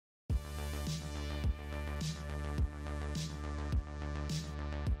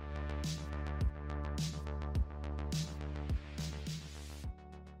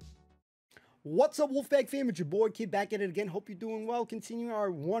What's up, Wolfpack fam? It's your boy Kid back at it again. Hope you're doing well. Continuing our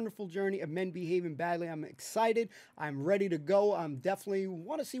wonderful journey of men behaving badly. I'm excited. I'm ready to go. I'm definitely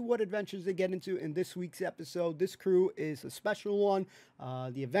want to see what adventures they get into in this week's episode. This crew is a special one.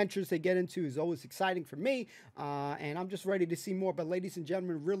 The adventures they get into is always exciting for me, and I'm just ready to see more. But ladies and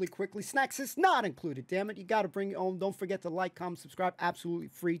gentlemen, really quickly, snacks is not included. Damn it, you got to bring it home. Don't forget to like, comment, subscribe. Absolutely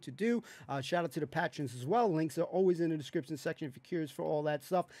free to do. Shout out to the patrons as well. Links are always in the description section if you're curious for all that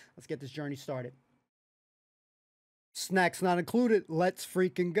stuff. Let's get this journey started. Snacks not included. Let's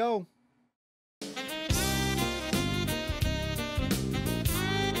freaking go.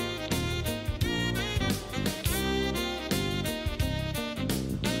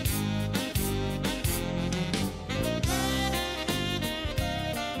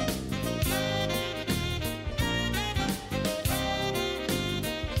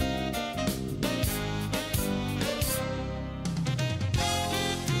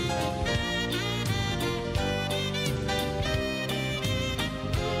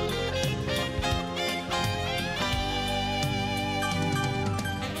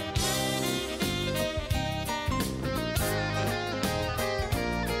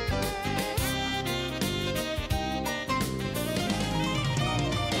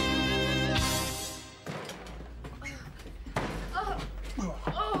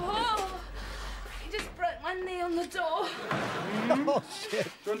 Oh, shit. Do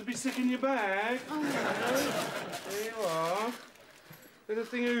you want to be sick in your bag? Oh, there you are.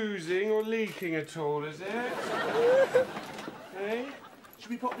 Anything oozing or leaking at all, is it? Hey? Should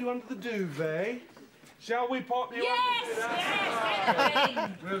we pop you under the duvet? Shall we pop you under the duvet?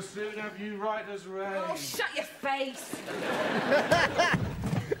 Yes, We'll soon have you right as rain. Oh, shut your face.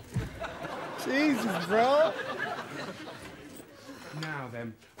 Jesus, bro. Now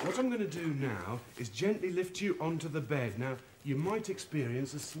then, what I'm going to do now is gently lift you onto the bed. Now, you might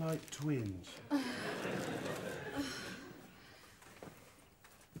experience a slight twinge.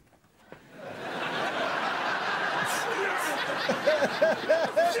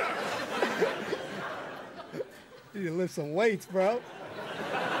 You need to lift some weights, bro.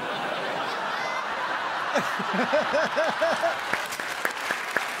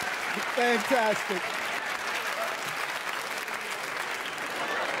 Fantastic.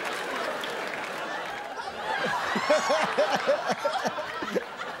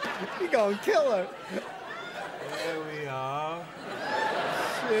 You gonna kill her. There we are.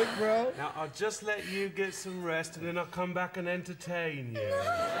 Shit, bro. Now, I'll just let you get some rest and then I'll come back and entertain you.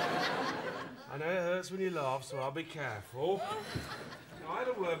 I know it hurts when you laugh, so I'll be careful. Now, I had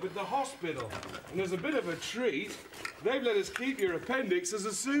a word with the hospital, and as a bit of a treat, they've let us keep your appendix as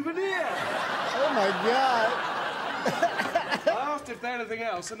a souvenir. Oh, my God. I asked if they had anything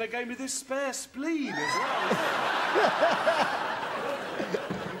else, and they gave me this spare spleen as well.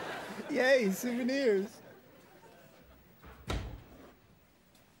 Yay, souvenirs.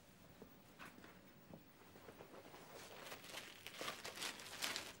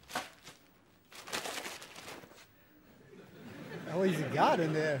 At least he got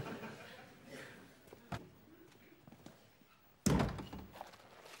in there.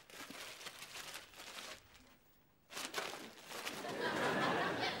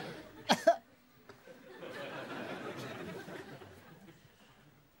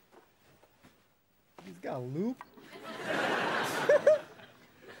 He's got a loop.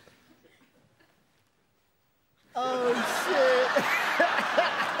 Oh, shit.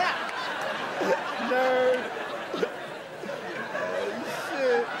 Nerd.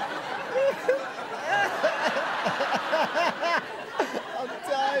 I'm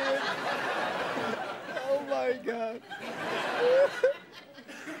tired. Oh my God.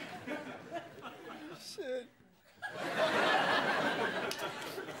 Shit.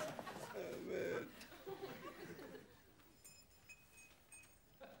 Oh man.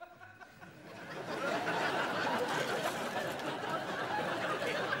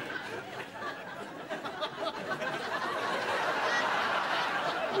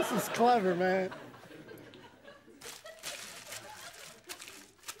 This is clever, man.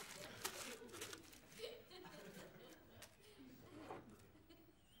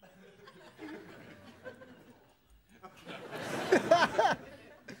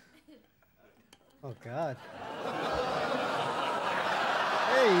 Oh, God.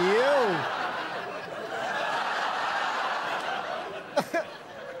 Hey, you.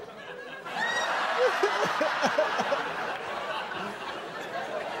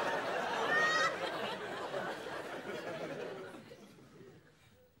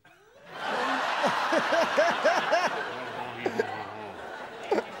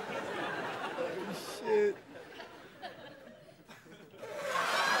 Shit.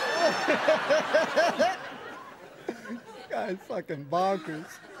 It's fucking bonkers.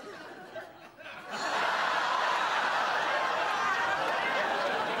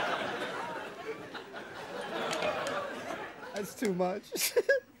 That's too much.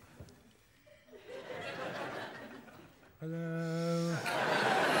 Hello.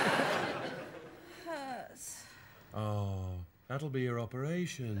 Hurts. Oh, that'll be your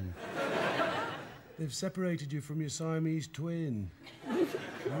operation. They've separated you from your Siamese twin.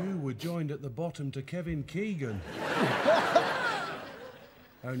 You were joined at the bottom to Kevin Keegan.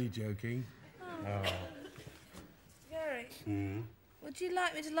 Only joking. Oh. Gary, would you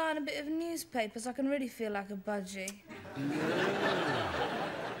like me to lie on a bit of newspaper so I can really feel like a budgie?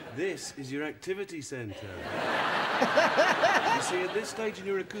 This is your activity centre. You see, at this stage in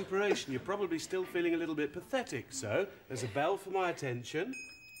your recuperation, you're probably still feeling a little bit pathetic, so there's a bell for my attention,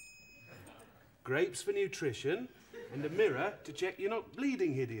 grapes for nutrition, and a mirror to check you're not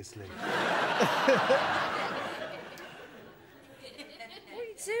bleeding hideously. What are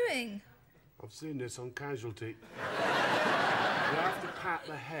you doing? I've seen this on Casualty. You have to pat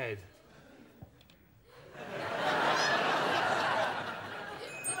the head.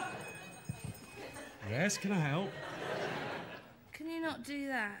 Yes, can I help? Can you not do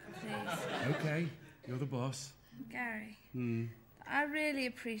that, please? Okay, you're the boss. Gary, I really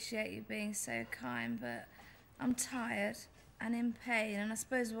appreciate you being so kind, but I'm tired and in pain, and I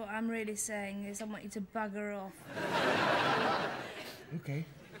suppose what I'm really saying is I want you to bugger off. Okay.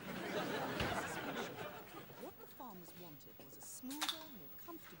 What the farmers wanted was a smoother, more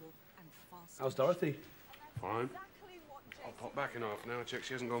comfortable and faster... How's Dorothy? Fine. I'll pop back in half an hour, check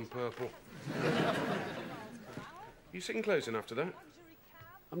she hasn't gone purple. You sitting close enough to that?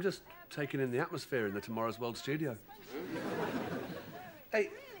 I'm just taking in the atmosphere in the Tomorrow's World studio. Hey,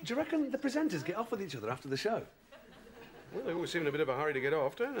 do you reckon the presenters get off with each other after the show? Well, they always seem in a bit of a hurry to get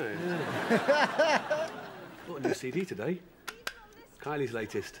off, don't they? Bought a new CD today. Kylie's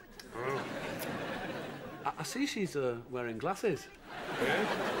latest. Oh. I see she's wearing glasses. Yeah?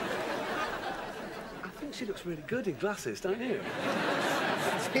 I think she looks really good in glasses, don't you?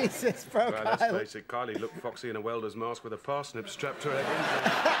 Jesus, bro. Well, let's face it, Kylie looked foxy in a welder's mask with a parsnip strapped to her head.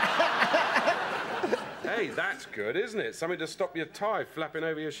 Hey, that's good, isn't it? Something to stop your tie flapping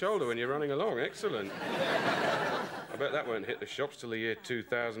over your shoulder when you're running along. Excellent. I bet that won't hit the shops till the year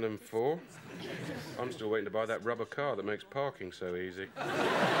 2004. I'm still waiting to buy that rubber car that makes parking so easy.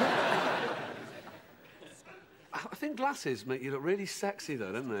 I think glasses make you look really sexy,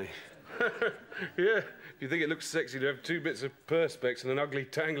 though, don't they? Yeah, if you think it looks sexy to have 2 bits of perspex and an ugly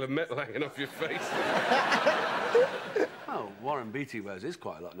tangle of metal hanging off your face. Oh, Warren Beatty wears his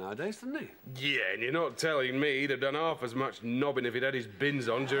quite a lot nowadays, doesn't he? Yeah, and you're not telling me he'd have done half as much knobbing if he'd had his bins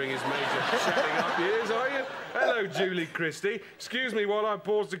on during his major chatting up years, are you? Hello, Julie Christie. Excuse me while I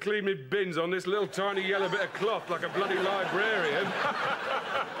pause to clean me bins on this little tiny yellow bit of cloth like a bloody librarian.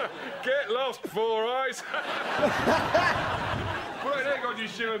 Get lost, Four Eyes. Put an egg on your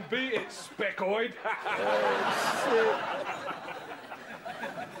shoe and beat it, speckoid.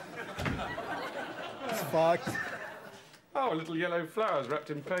 It's fucked. Oh, little yellow flowers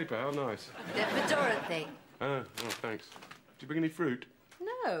wrapped in paper. How nice. They're for Dorothy. Oh, thanks. Did you bring any fruit?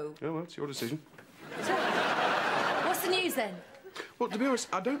 No. Oh, well, it's your decision. So, what's the news then? Well, to be honest,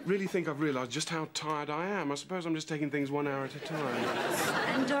 I don't really think I've realised just how tired I am. I suppose I'm just taking things 1 hour at a time.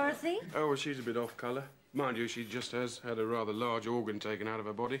 And Dorothy? Oh, well, she's a bit off colour. Mind you, she just has had a rather large organ taken out of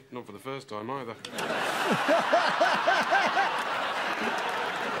her body. Not for the first time, either. Can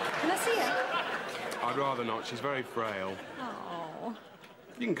I see her? I'd rather not. She's very frail. Oh.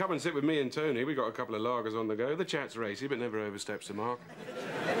 You can come and sit with me and Tony. We got a couple of lagers on the go. The chat's racy, but never oversteps the mark.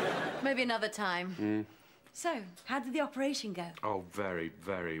 Maybe another time. So, how did the operation go? Oh, very,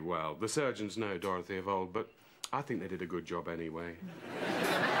 very well. The surgeons know Dorothy of old, but I think they did a good job anyway.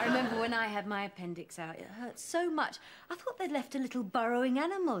 I remember when I had my appendix out, it hurt so much. I thought they'd left a little burrowing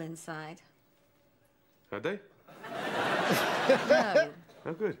animal inside. Had they? No.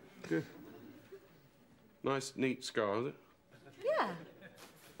 Oh, good, good. Nice, neat scar, is it? Yeah.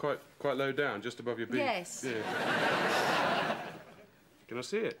 Quite low down, just above your beak. Yes. Yeah. Can I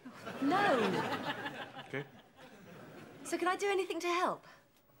see it? No. Okay. So can I do anything to help?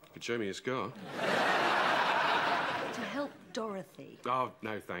 You could show me a scar. To help Dorothy. Oh,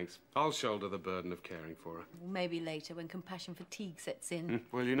 no, thanks. I'll shoulder the burden of caring for her. Or maybe later when compassion fatigue sets in.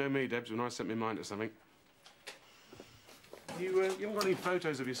 Well, you know me, Debs, when I set my mind to something. You haven't got any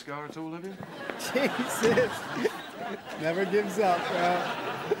photos of your scar at all, have you? Jesus. Never gives up, bro.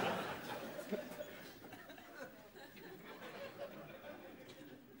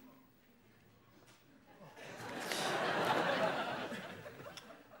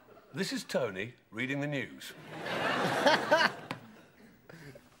 This is Tony reading the news.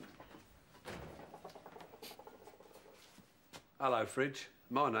 Hello, Fridge.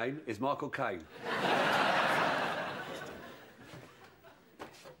 My name is Michael Caine.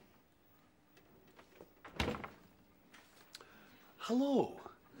 Hello.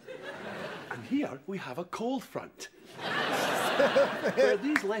 And here we have a cold front. Where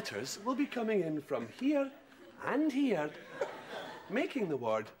these letters will be coming in from here and here, making the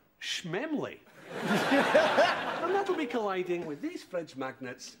word schmemly. And that'll be colliding with these fridge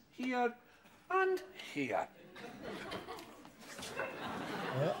magnets here and here.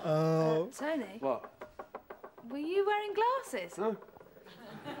 Uh-oh. Tony? What? Were you wearing glasses?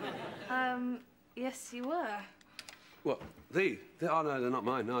 Huh? Yes, you were. What? Oh, no, they're not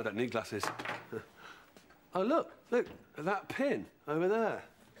mine. No, I don't need glasses. Oh, look, that pin over there.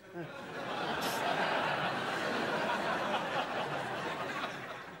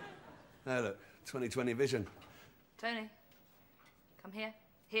 There, look, 20/20 vision. Tony, come here.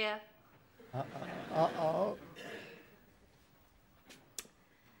 Here. Uh-oh.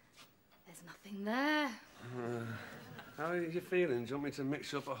 There's nothing there. How are you feeling? Do you want me to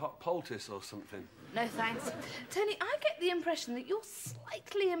mix you up a hot poultice or something? No, thanks. Tony, I get the impression that you're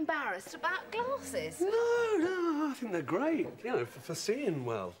slightly embarrassed about glasses. No, I think they're great. You know, for seeing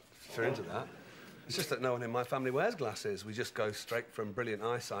well, if you're into that. It's just that no one in my family wears glasses. We just go straight from brilliant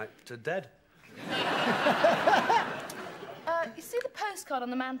eyesight to dead. You see the postcard on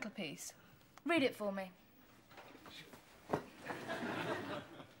the mantelpiece? Read it for me.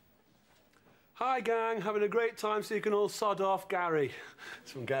 Hi, gang. Having a great time so you can all sod off Gary.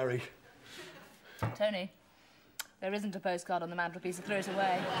 It's from Gary. Tony, there isn't a postcard on the mantelpiece, so throw it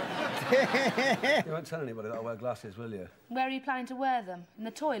away. You won't tell anybody that I wear glasses, will you? Where are you planning to wear them? In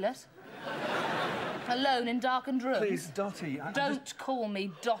the toilet? Alone in darkened rooms? Please, Dotty. Don't call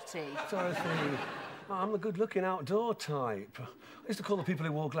me Dotty. Dorothy, I'm the good-looking outdoor type. I used to call the people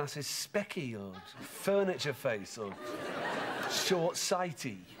who wore glasses specky or furniture face or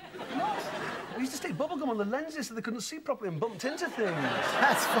short-sighty. I used to stick bubblegum on the lenses so they couldn't see properly and bumped into things.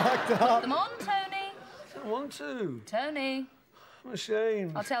 That's fucked up. Come on, Tony. I don't want to. Tony. I'm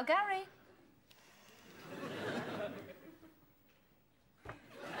ashamed. I'll tell Gary.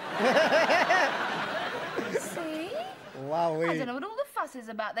 See? Wowee. I don't know what all the fuss is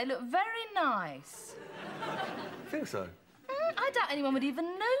about. They look very nice. Think so? I doubt anyone would even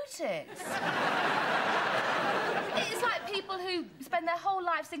notice. It's like people who spend their whole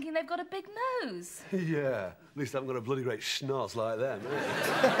lives thinking they've got a big nose. Yeah, at least I haven't got a bloody great schnoz like them.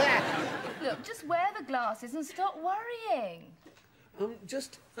 Look, just wear the glasses and stop worrying. I'm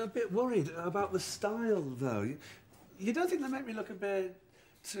just a bit worried about the style, though. You don't think they make me look a bit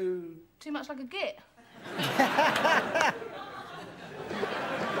too... Too much like a git?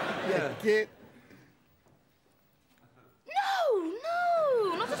 Yeah. Get.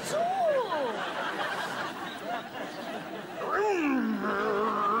 No, not at all.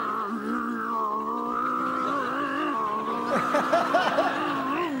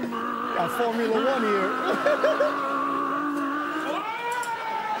 Got Formula One here.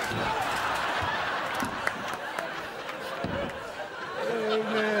 Oh,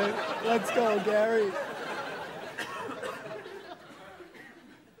 man. Let's go, Gary.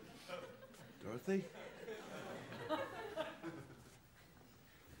 Dorothy?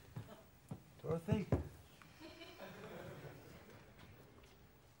 Dorothy?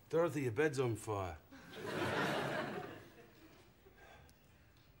 Dorothy, your bed's on fire.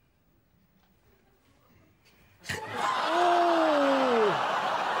 Oh!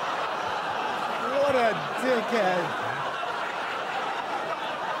 What a dickhead.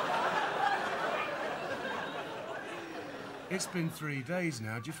 It's been 3 days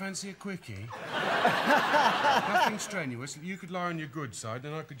now. Do you fancy a quickie? Nothing strenuous. You could lie on your good side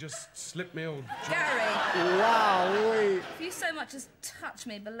and I could just slip me old... Gary! Wowee. If you so much as touch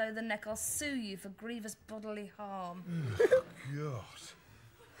me below the neck, I'll sue you for grievous bodily harm. God.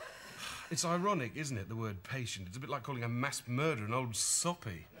 It's ironic, isn't it, the word patient? It's a bit like calling a mass murderer an old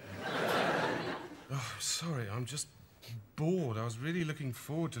soppy. Oh, sorry, I'm just bored. I was really looking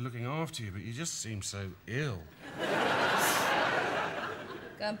forward to looking after you, but you just seem so ill.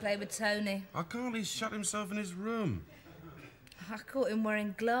 Go and play with Tony. I can't. He's shut himself in his room. I caught him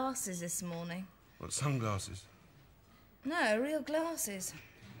wearing glasses this morning. What, sunglasses? No, real glasses.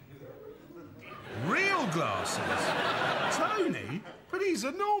 Real glasses? Tony? But he's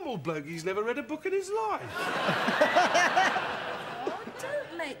a normal bloke. He's never read a book in his life. Oh,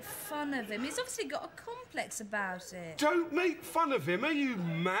 don't make fun of him. He's obviously got a complex about it. Don't make fun of him. Are you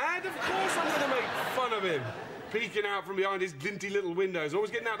mad? Of course I'm going to make fun of him. peeking out from behind his glinty little windows, always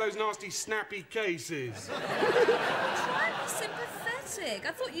getting out those nasty, snappy cases. Try and be sympathetic.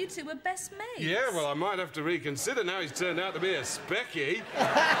 I thought you two were best mates. Yeah, well, I might have to reconsider now he's turned out to be a specky.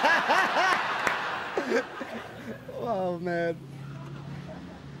 Oh, man.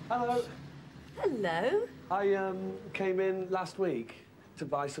 Hello. Hello. I came in last week to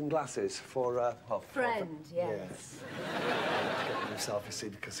buy some glasses for, well... Friend, yes. Getting himself, you see,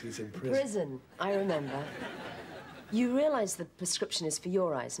 because he's in prison. Prison, I remember. You realise the prescription is for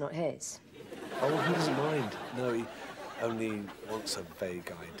your eyes, not his? Oh, he doesn't mind. No, he only wants a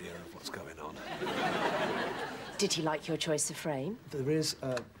vague idea of what's going on. Did he like your choice of frame? There is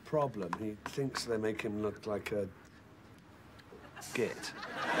a problem. He thinks they make him look like a... git.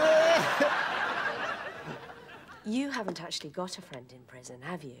 You haven't actually got a friend in prison,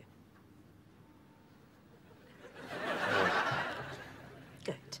 have you?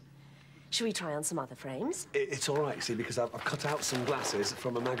 Good. Shall we try on some other frames? It's all right, you see, because I've cut out some glasses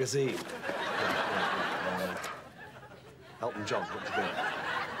from a magazine. Elton John, what do you think?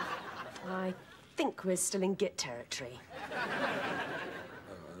 I think we're still in git territory.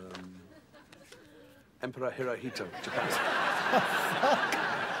 Emperor Hirohito, Japan.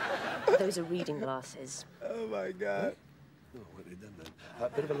 Those are reading glasses. Oh, my God. Oh, I won't need them then. A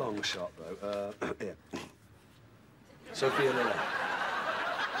bit of a long shot, though. Here. Sophia Lilla.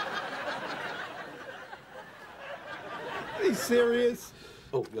 Are you serious?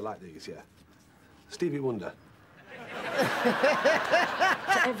 Oh, you like these, yeah. Stevie Wonder.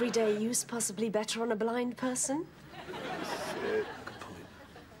 For everyday use, possibly better on a blind person? Good point.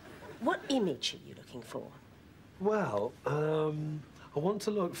 What image are you looking for? Well, I want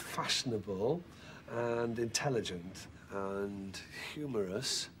to look fashionable and intelligent and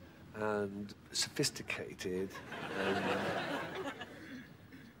humorous and sophisticated and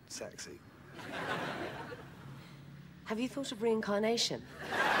sexy. Have you thought of reincarnation?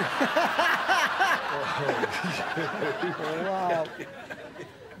 Wow.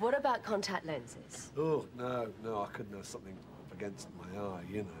 What about contact lenses? Oh, no, I couldn't have something up against my eye,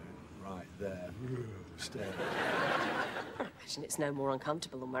 you know, right there. Stare. I imagine it's no more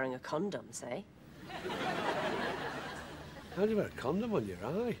uncomfortable than wearing a condom, say. How do you wear a condom on your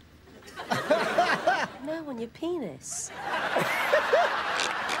eye? No, on your penis.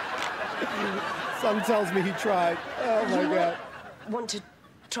 Some tells me he tried. Oh, my God. Want to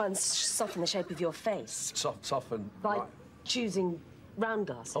try and soften the shape of your face? Soften. By right. choosing round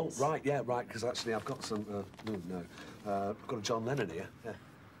glasses? Oh, right, yeah, right, because actually I've got some... I've got a John Lennon here, yeah.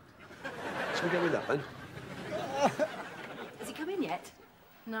 Shall we go with that, then? Has he come in yet?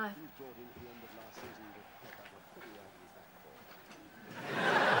 No.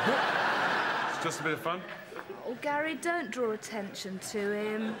 It's just a bit of fun. Oh, Gary, don't draw attention to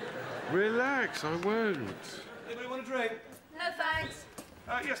him. Relax, I won't. Anybody want a drink? No, thanks.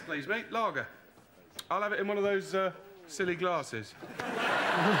 Yes, please, mate. Lager. I'll have it in one of those silly glasses.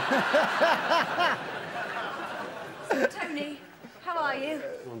 So, Tony, how are you?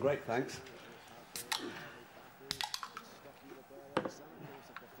 Oh, great, thanks.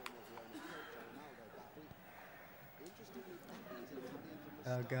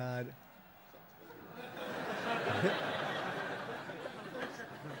 Oh, God.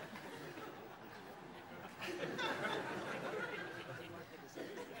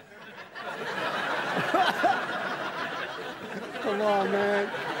 Come on, man.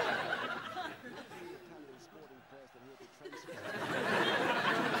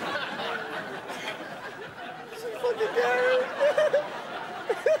 Fucking Gary.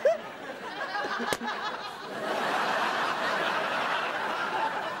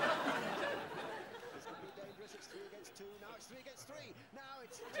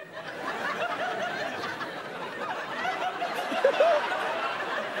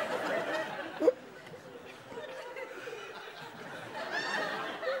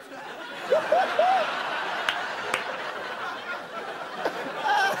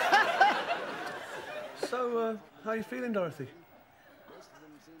 So, how are you feeling, Dorothy?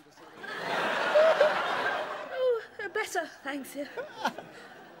 Oh, better, thanks.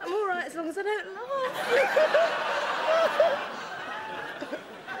 I'm all right as long as I don't laugh.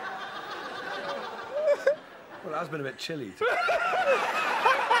 Well, it has been a bit chilly.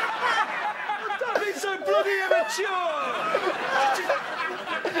 Don't be so bloody immature!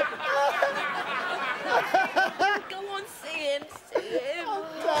 Go on, see him, see him. I'm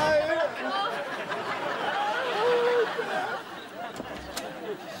tired.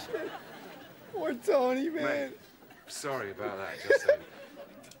 Poor Tony, man. Mate, sorry about that, just then.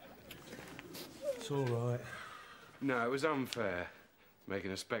 It's all right. No, it was unfair,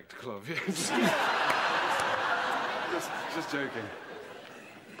 making a spectacle of you. Just joking.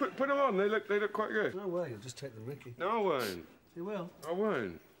 Put them on. They look quite good. No way. You'll just take the Ricky. No, I won't. You will. I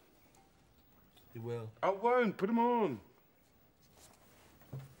won't. You will. I won't. Put them on.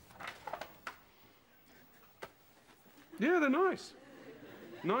 Yeah, they're nice.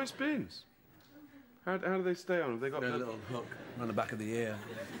 Nice bins. How do they stay on? Have they got a little hook on the back of the ear.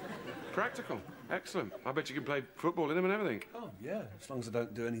 Practical. Excellent. I bet you can play football in them and everything. Oh, yeah, as long as I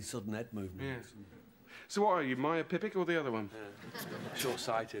don't do any sudden head movements. Yeah. So what are you, myopic or the other one? Yeah.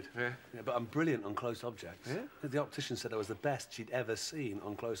 Short-sighted. Yeah. But I'm brilliant on close objects. Yeah? The optician said I was the best she'd ever seen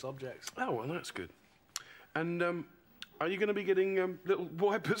on close objects. Oh, well, that's good. And, are you going to be getting, little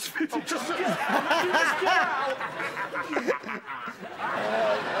wipers fitted? Just get out!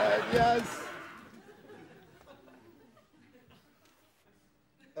 Yes.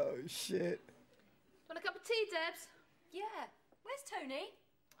 Oh, shit. Want a cup of tea, Debs? Yeah. Where's Tony?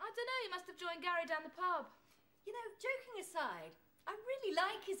 I don't know, he must have joined Gary down the pub. You know, joking aside, I really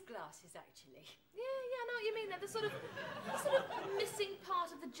like his glasses, actually. Yeah, I know what you mean. They're the sort of missing part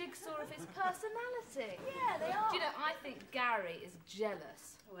of the jigsaw of his personality. Yeah, they are. Do you know, I think Gary is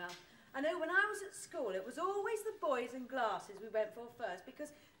jealous. Well, I know when I was at school, it was always the boys in glasses we went for first because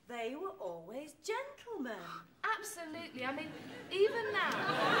they were always gentlemen. Absolutely. I mean, even now,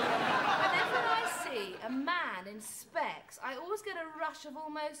 whenever I see a man in specs, I always get a rush of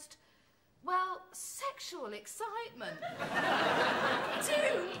almost, well, sexual excitement.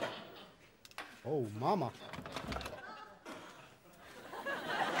 Dude! Oh, mama.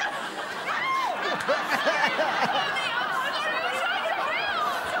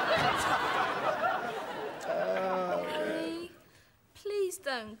 Please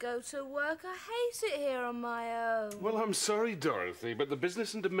don't go to work. I hate it here on my own. Well, I'm sorry, Dorothy, but the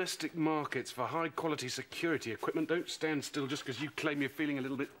business and domestic markets for high-quality security equipment don't stand still just because you claim you're feeling a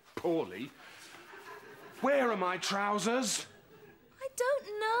little bit poorly. Where are my trousers? I don't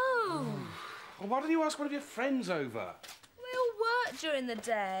know. Well, why don't you ask one of your friends over? They all work during the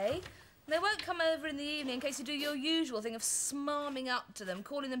day. They won't come over in the evening in case you do your usual thing of smarming up to them,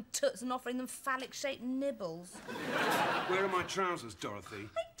 calling them toots and offering them phallic-shaped nibbles. Where are my trousers, Dorothy?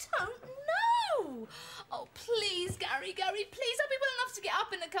 I don't know. Oh, please, Gary, please, I'll be well enough to get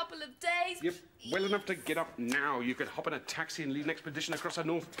up in a couple of days. You're well enough to get up now. You could hop in a taxi and lead an expedition across the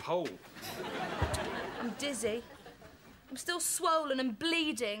North Pole. I'm dizzy. I'm still swollen and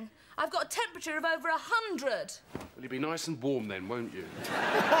bleeding. I've got a temperature of over 100. Well, you'll be nice and warm then, won't you?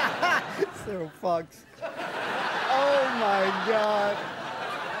 Cyril fucks. Oh, my God.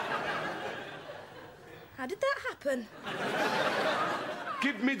 How did that happen?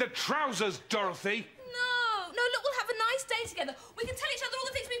 Give me the trousers, Dorothy. No, look, we'll have a nice day together. We can tell each other all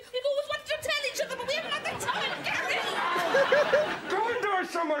the things we've always wanted to tell each other, but we haven't had the time, Gary! Go and do it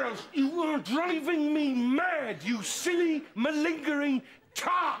somewhere else. You are driving me mad, you silly, malingering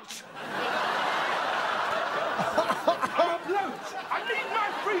tart! I'm afloat. I need my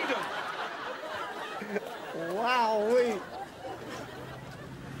freedom. Wow, wait.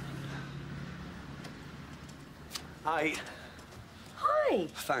 Hi. Hi.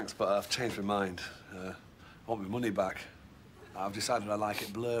 Thanks, but I've changed my mind. I want my money back. I've decided I like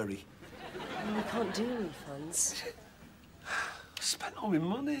it blurry. Well, we can't do refunds. I spent all my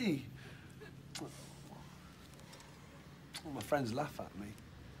money. All my friends laugh at me.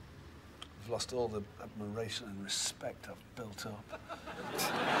 I've lost all the admiration and respect I've built up.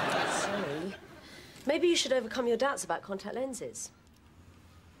 Sorry. Maybe you should overcome your doubts about contact lenses.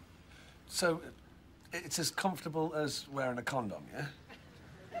 So, it's as comfortable as wearing a condom, yeah?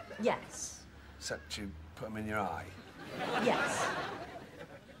 Yes. Except you put them in your eye. Yes.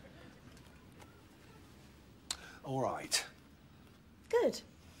 All right. Good.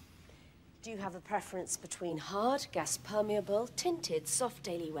 Do you have a preference between hard, gas-permeable, tinted, soft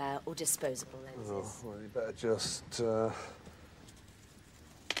daily wear, or disposable lenses? Oh, well, you better just,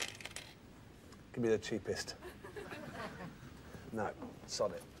 give me the cheapest. No,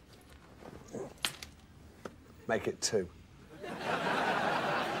 sod it. Make it 2.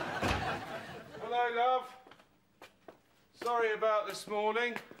 Hello, love. Sorry about this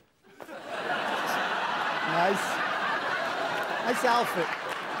morning. Nice. Nice outfit.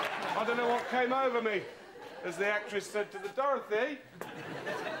 I don't know what came over me, as the actress said to the Dorothy.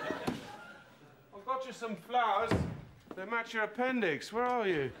 I've got you some flowers that match your appendix. Where are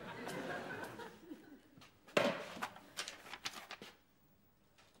you?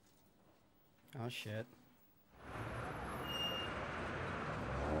 Oh, shit.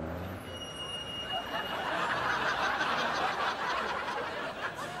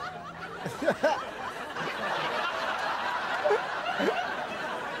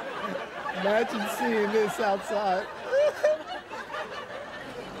 Imagine seeing this outside.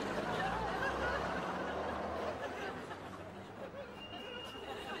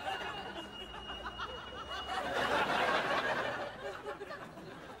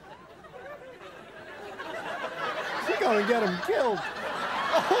 get him killed.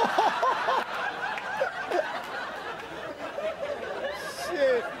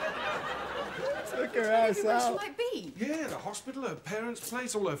 Shit. Took her ass Where she out. might be. Yeah, the hospital, her parents'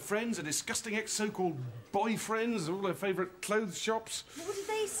 place, all her friends, her disgusting ex-so-called boyfriends, all her favourite clothes shops. What did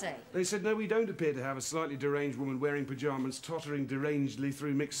they say? They said, no, we don't appear to have a slightly deranged woman wearing pyjamas, tottering derangedly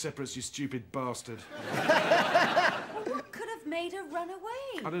through mixed separates, you stupid bastard. What could have made her run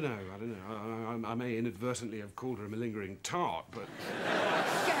away? I don't know. I may inadvertently have called her a malingering tart, but...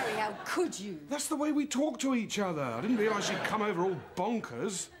 Gary, how could you? That's the way we talk to each other. I didn't realise she'd come over all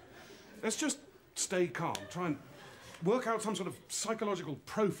bonkers. Let's just stay calm, try and work out some sort of psychological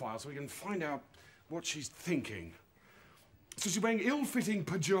profile so we can find out what she's thinking. So she's wearing ill-fitting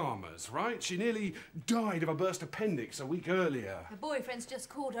pyjamas, right? She nearly died of a burst appendix a week earlier. Her boyfriend's just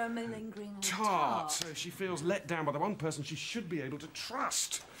called her a malingering Tart. So she feels let down by the one person she should be able to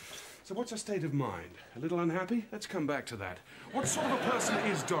trust. So what's her state of mind? A little unhappy? Let's come back to that. What sort of a person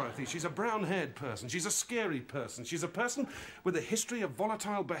is Dorothy? She's a brown-haired person. She's a scary person. She's a person with a history of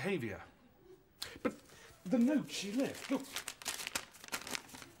volatile behaviour. But the note she left, look.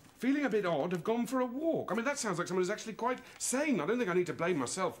 Feeling a bit odd, have gone for a walk. I mean, that sounds like someone who's actually quite sane. I don't think I need to blame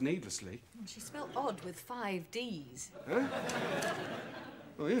myself needlessly. She spelled odd with 5 Ds. Huh?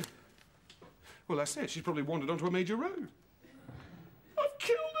 Oh, yeah. Well, that's it. She's probably wandered onto a major road. I've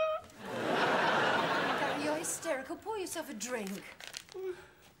killed her! Gary, you're hysterical. Pour yourself a drink.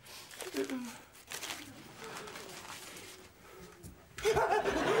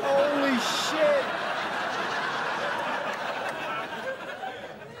 Holy shit.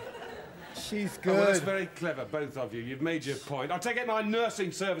 She's good. Oh, well, that's very clever, both of you. You've made your point. I take it my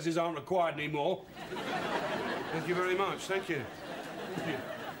nursing services aren't required anymore. Thank you very much. Thank you. Thank you.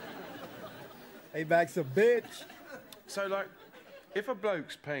 Hey, back's a bitch. So, like, if a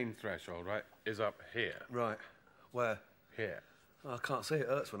bloke's pain threshold, right, is up here... Right. Where? Here. Oh, I can't see. It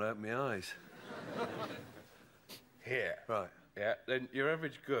hurts when I open my eyes. Here. Right. Yeah, then your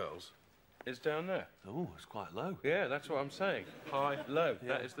average girl's is down there. Oh, it's quite low. Yeah, that's what I'm saying. High, low. Yeah.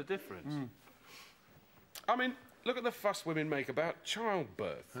 That is the difference. I mean, look at the fuss women make about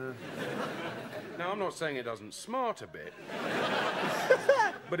childbirth. Now, I'm not saying it doesn't smart a bit.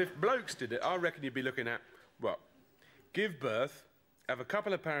 But if blokes did it, I reckon you'd be looking at, what, give birth, have a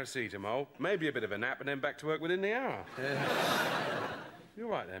couple of paracetamol, maybe a bit of a nap, and then back to work within the hour. Yeah. You're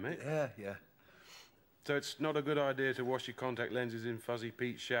right there, mate. Yeah. So it's not a good idea to wash your contact lenses in Fuzzy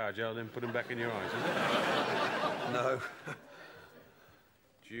Pete's shower gel, then put them back in your eyes, is it? No.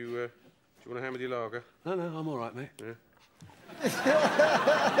 Do you want a hand with your lager? No, I'm all right, mate. Yeah.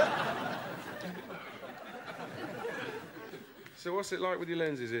 So what's it like with your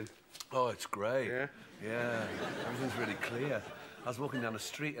lenses in? Oh, it's great. Yeah? Yeah. Everything's really clear. I was walking down the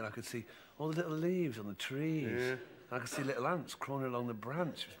street and I could see all the little leaves on the trees. Yeah. And I could see little ants crawling along the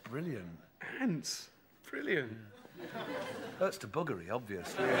branch. It was brilliant. Ants? Brilliant. Hurts to buggery,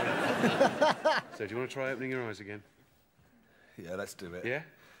 obviously. So do you want to try opening your eyes again? Yeah, let's do it. Yeah?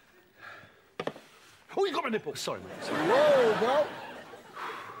 Oh, you got my nipple. Sorry, mate. Sorry. Whoa, bro.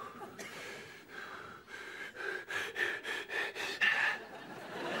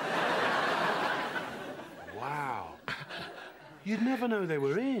 Wow. You'd never know they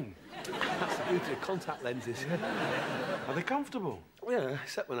were in. That's the beauty of contact lenses. Are they comfortable? Yeah,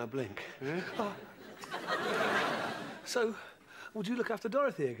 except when I blink. Yeah? Oh. So, would you look after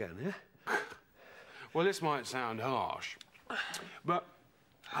Dorothy again, yeah? Well, this might sound harsh, but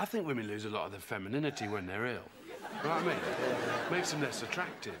I think women lose a lot of their femininity when they're ill. You know what I mean? Makes them less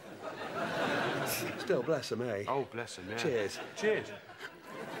attractive. Still, bless them, eh? Oh, bless them, yeah. Cheers. Cheers.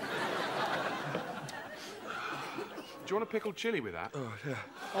 Do you want a pickled chilli with that? Oh, yeah.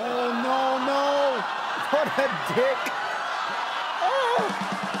 Oh, no. What a dick. Oh,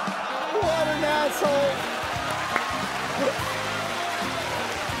 what an asshole.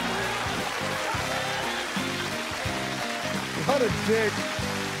 What a dick.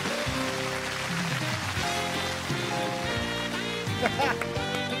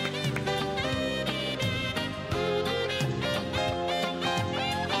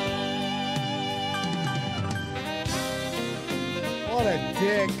 What a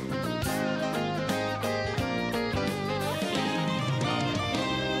dick.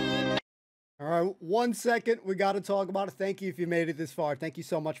 All right, 1 second. We got to talk about it. Thank you if you made it this far. Thank you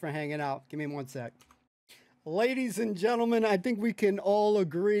so much for hanging out. Give me 1 sec. Ladies and gentlemen, I think we can all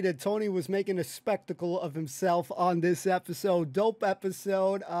agree that Tony was making a spectacle of himself on this episode. Dope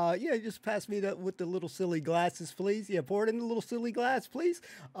episode. Yeah, just pass me with the little silly glasses, please. Yeah, pour it in the little silly glass, please.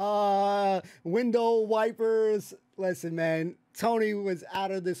 Window wipers. Listen, man, Tony was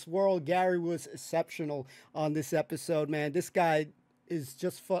out of this world. Gary was exceptional on this episode, man. This guy is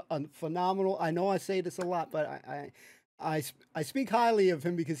just phenomenal. I know I say this a lot, but I speak highly of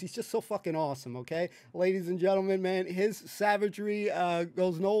him because he's just so fucking awesome, okay? Ladies and gentlemen, man, his savagery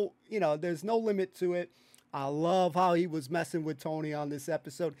there's no limit to it. I love how he was messing with Tony on this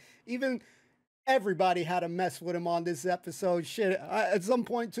episode. Even everybody had to mess with him on this episode. Shit, at some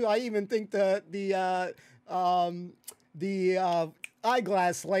point, too, I even think the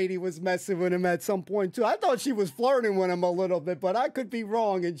eyeglass lady was messing with him at some point too. I thought she was flirting with him a little bit, but I could be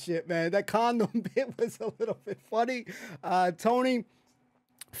wrong and shit, man. That condom bit was a little bit funny. Tony,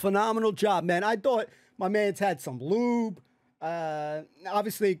 phenomenal job, man. I thought my man's had some lube.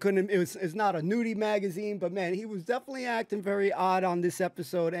 Obviously it's not a nudie magazine, but man, he was definitely acting very odd on this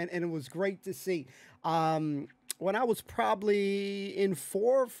episode, and it was great to see. When I was probably in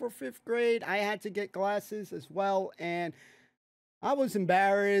 4th or 5th grade, I had to get glasses as well, and I was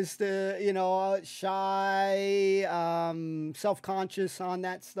embarrassed, shy, self-conscious on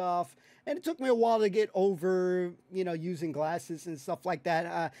that stuff. And it took me a while to get over, using glasses and stuff like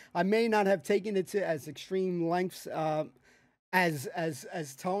that. I may not have taken it to as extreme lengths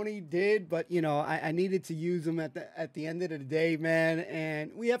as Tony did, but, I needed to use them at the end of the day, man.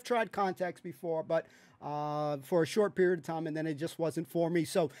 And we have tried contacts before, but for a short period of time, and then it just wasn't for me.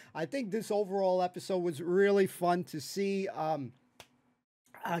 So I think this overall episode was really fun to see.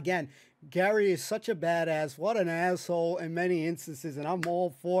 Again, Gary is such a badass. What an asshole in many instances, and I'm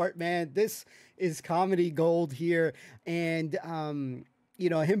all for it, man. This is comedy gold here. And,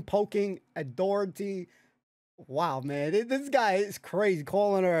 him poking at Dorothy. Wow, man. This guy is crazy.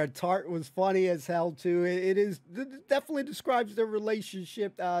 Calling her a tart was funny as hell, too. It definitely describes their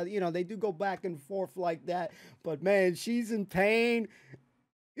relationship. They do go back and forth like that. But, man, she's in pain.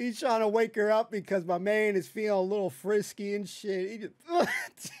 He's trying to wake her up because my man is feeling a little frisky and shit. He just,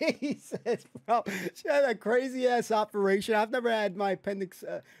 Jesus, bro. She had a crazy-ass operation. I've never had my appendix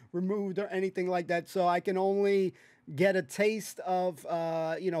removed or anything like that, so I can only get a taste of,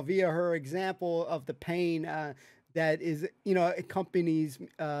 via her example of the pain that is, accompanies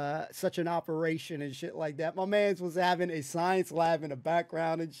such an operation and shit like that. My man's was having a science lab in the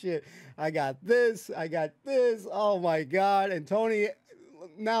background and shit. I got this. Oh, my God. And Tony,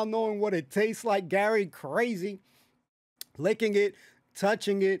 now knowing what it tastes like, Gary, crazy, licking it,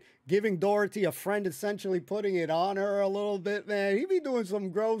 touching it, giving Dorothy a friend, essentially putting it on her a little bit, man. He be doing some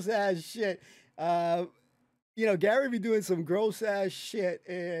gross ass shit. Gary be doing some gross ass shit,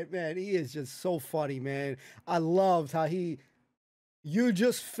 and man, he is just so funny, man. I loved how you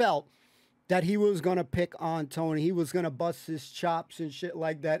just felt that he was gonna pick on Tony. He was gonna bust his chops and shit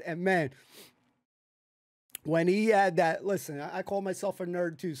like that. And man, when he had that, listen, I call myself a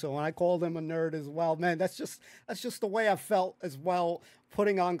nerd too, so when I called him a nerd as well, man, that's just the way I felt as well,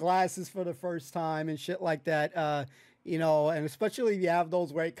 putting on glasses for the first time and shit like that. And especially if you have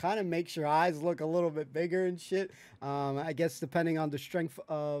those where it kind of makes your eyes look a little bit bigger and shit. I guess depending on the strength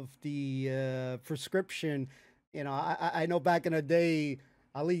of the prescription, I know back in the day,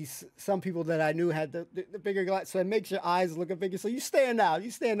 at least some people that I knew had the bigger glass, so it makes your eyes look bigger. So you stand out.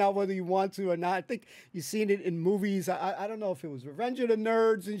 Whether you want to or not. I think you've seen it in movies. I don't know if it was Revenge of the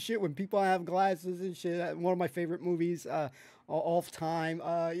Nerds and shit, when people have glasses and shit. One of my favorite movies all time,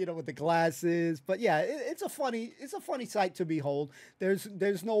 with the glasses. But yeah, it's a funny sight to behold.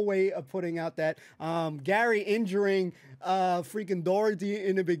 There's no way of putting out that Gary injuring freaking Dorothy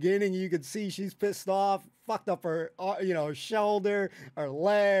in the beginning. You could see she's pissed off. Fucked up her, shoulder, her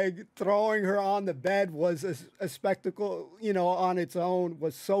leg, throwing her on the bed was a spectacle, on its own.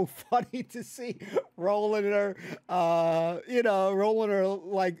 Was so funny to see, rolling her like,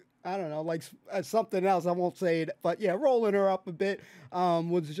 I don't know, like something else. I won't say it, but yeah, rolling her up a bit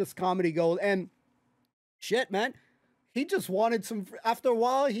was just comedy gold. And shit, man, he just wanted some. After a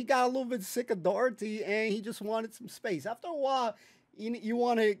while, he got a little bit sick of Dorothy, and he just wanted some space. After a while, you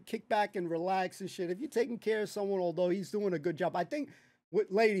want to kick back and relax and shit. If you're taking care of someone, although he's doing a good job, I think,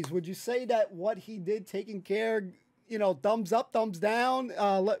 ladies, would you say that what he did, taking care, thumbs up, thumbs down?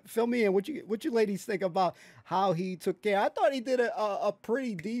 Fill me in. What you ladies think about how he took care? I thought he did a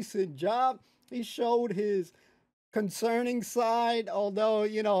pretty decent job. He showed his concerning side, although,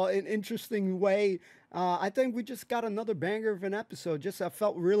 an interesting way. I think we just got another banger of an episode. I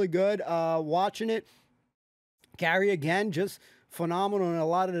felt really good watching it. Gary, again, just phenomenal in a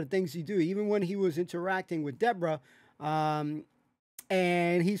lot of the things he do. Even when he was interacting with Deborah,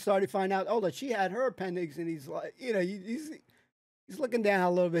 and he started to find out, oh, that she had her appendix, and he's like, you know, he's looking down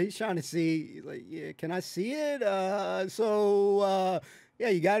a little bit. He's trying to see, like, yeah, can I see it? Yeah,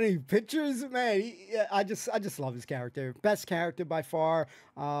 you got any pictures, man? I just love his character. Best character by far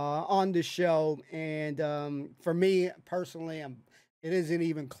on the show, and for me personally, it isn't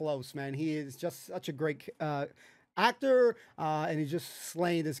even close, man. He is just such a great actor, and he's just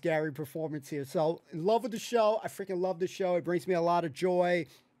slaying this Gary performance here. So, in love with the show. I freaking love the show. It brings me a lot of joy.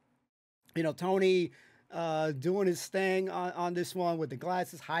 You know, Tony doing his thing on this one with the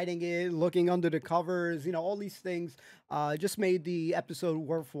glasses, hiding it, looking under the covers, you know, all these things just made the episode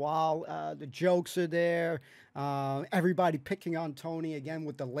worthwhile. The jokes are there. Everybody picking on Tony again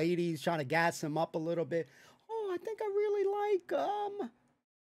with the ladies, trying to gas him up a little bit. Oh, I think I really like,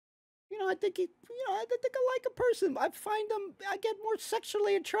 you know, I think I like a person. I find them, I get more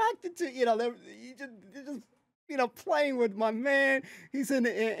sexually attracted to, you know, they're just you know, playing with my man. He's in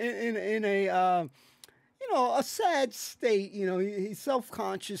a you know, a sad state. You know, he's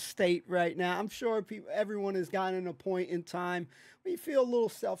self-conscious state right now. I'm sure everyone has gotten a point in time where you feel a little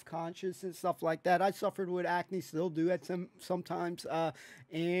self-conscious and stuff like that. I suffered with acne, still do at sometimes.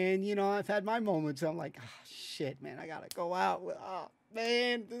 And, you know, I've had my moments. I'm like, oh, shit, man, I got to go out. Oh,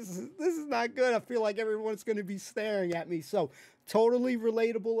 man, this is not good. I feel like everyone's going to be staring at me. So, totally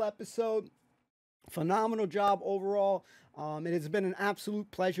relatable episode. Phenomenal job overall. It has been an absolute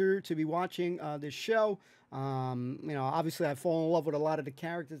pleasure to be watching this show. You know, obviously I've fallen in love with a lot of the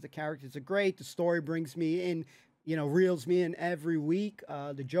characters. The characters are great. The story brings me in, you know, reels me in every week.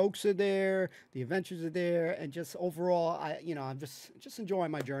 The jokes are there, the adventures are there, and just overall, I'm just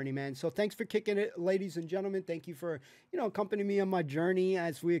enjoying my journey, man. So thanks for kicking it, ladies and gentlemen. Thank you for, you know, accompanying me on my journey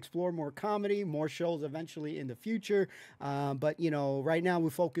as we explore more comedy, more shows eventually in the future. But, you know, right now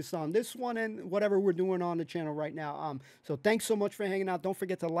we focus on this one and whatever we're doing on the channel right now. So thanks so much for hanging out. Don't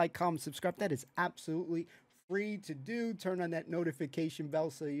forget to like, comment, subscribe. That is absolutely free to do. Turn on that notification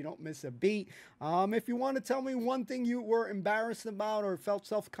bell so you don't miss a beat. If you want to tell me one thing you were embarrassed about or felt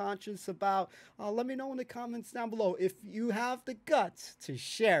self-conscious about, let me know in the comments down below. If you have the guts to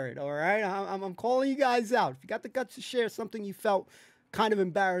share it, all right? I'm calling you guys out. If you got the guts to share something you felt kind of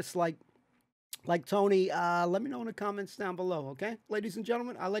embarrassed like Tony, let me know in the comments down below, okay? Ladies and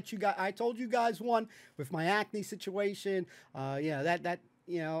gentlemen, I told you guys one with my acne situation. Yeah, that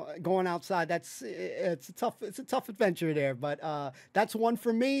you know, going outside, it's a tough adventure there, but that's one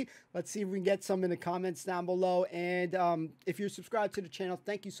for me. Let's see if we can get some in the comments down below. And if you're subscribed to the channel,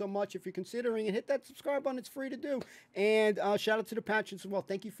 thank you so much. If you're considering it, hit that subscribe button. It's free to do. And shout out to the patrons as well.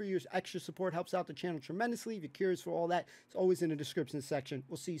 Thank you for your extra support. Helps out the channel tremendously. If you're curious for all that, it's always in the description section.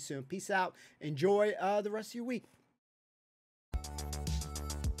 We'll see you soon. Peace out. Enjoy the rest of your week.